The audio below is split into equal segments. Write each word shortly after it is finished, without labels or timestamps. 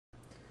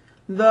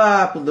the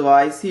Apple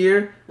device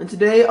here, and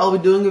today I'll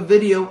be doing a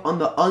video on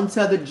the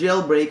untethered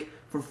jailbreak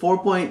for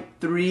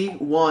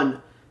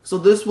 4.31. So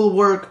this will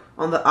work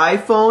on the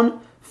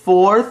iPhone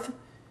 4th,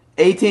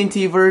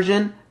 AT&T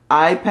version,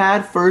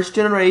 iPad 1st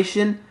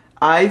generation,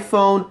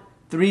 iPhone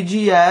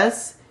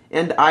 3GS,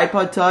 and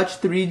iPod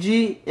Touch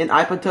 3G and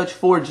iPod Touch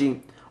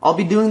 4G. I'll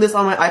be doing this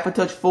on my iPod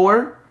Touch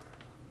 4,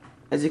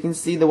 as you can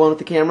see, the one with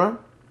the camera.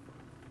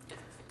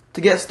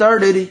 To get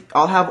started,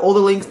 I'll have all the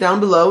links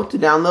down below to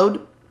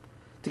download.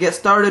 To get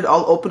started,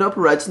 I'll open up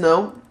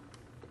redsn0w.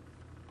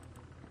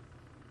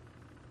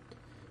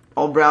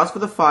 I'll browse for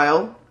the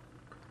file,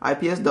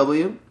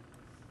 IPSW.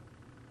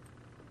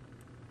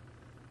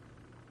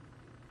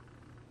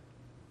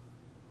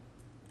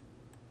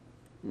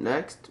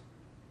 Next.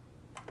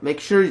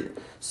 Make sure,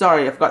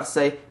 sorry, I forgot to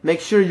say,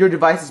 make sure your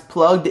device is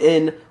plugged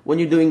in when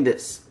you're doing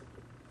this.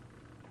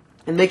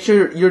 And make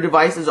sure your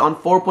device is on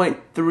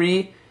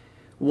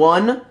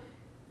 4.31,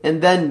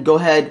 and then go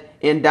ahead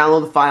and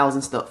download the files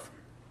and stuff.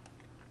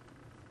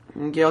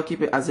 Okay, I'll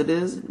keep it as it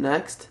is.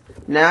 Next.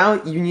 Now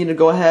you need to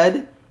go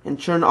ahead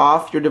and turn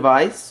off your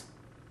device.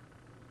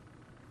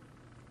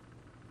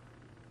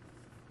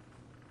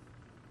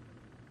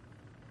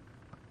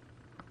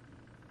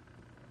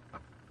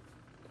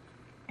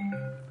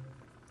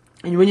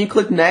 And when you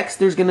click next,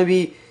 there's going to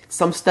be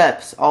some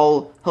steps.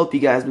 I'll help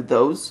you guys with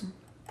those.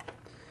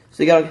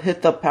 So you gotta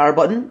hit the power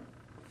button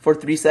for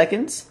 3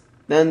 seconds.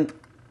 Then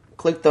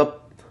click the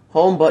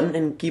home button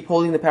and keep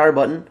holding the power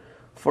button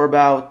for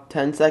about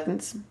 10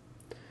 seconds.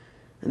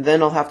 And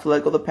then I'll have to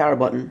let go of the power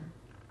button.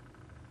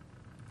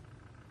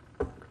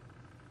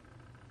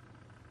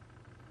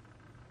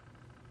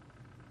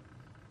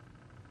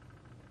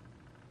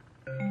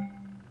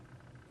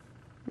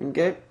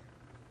 Okay.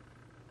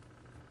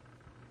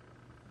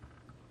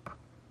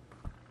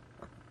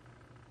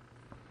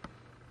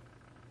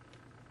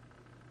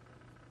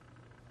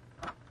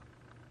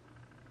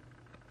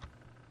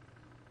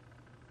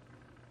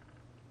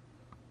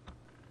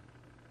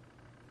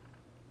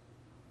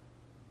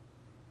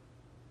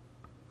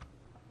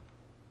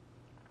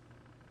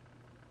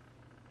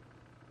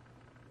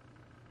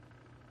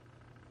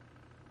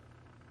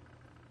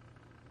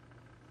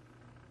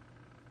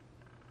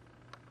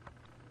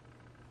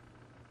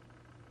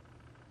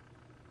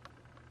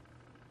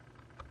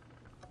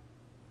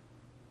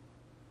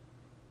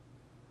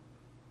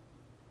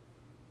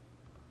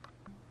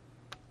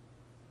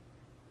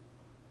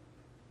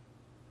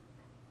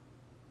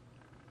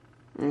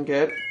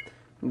 Okay,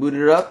 boot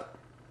it up,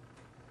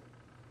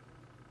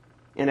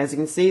 and as you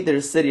can see,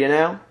 there's Cydia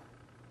now,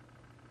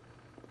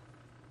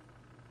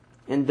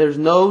 and there's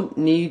no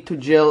need to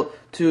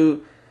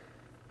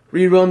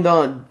rerun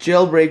the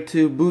jailbreak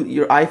to boot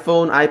your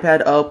iPhone,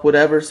 iPad up,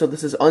 whatever. So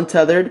this is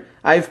untethered.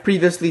 I've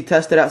previously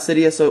tested out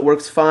Cydia, so it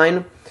works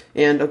fine.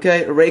 And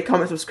okay, rate,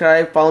 comment,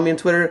 subscribe, follow me on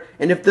Twitter.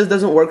 And if this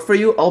doesn't work for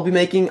you, I'll be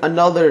making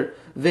another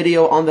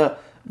video on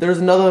there's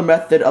another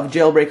method of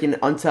jailbreaking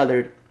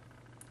untethered.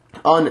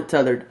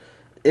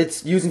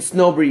 It's using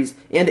Snowbreeze,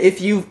 and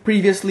if you've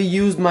previously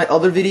used my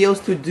other videos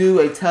to do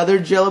a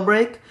tethered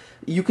jailbreak,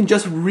 you can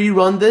just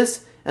rerun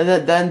this, and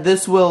then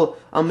this will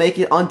make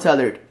it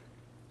untethered.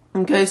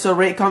 Okay, so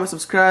rate, comment,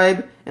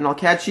 subscribe, and I'll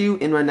catch you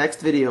in my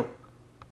next video.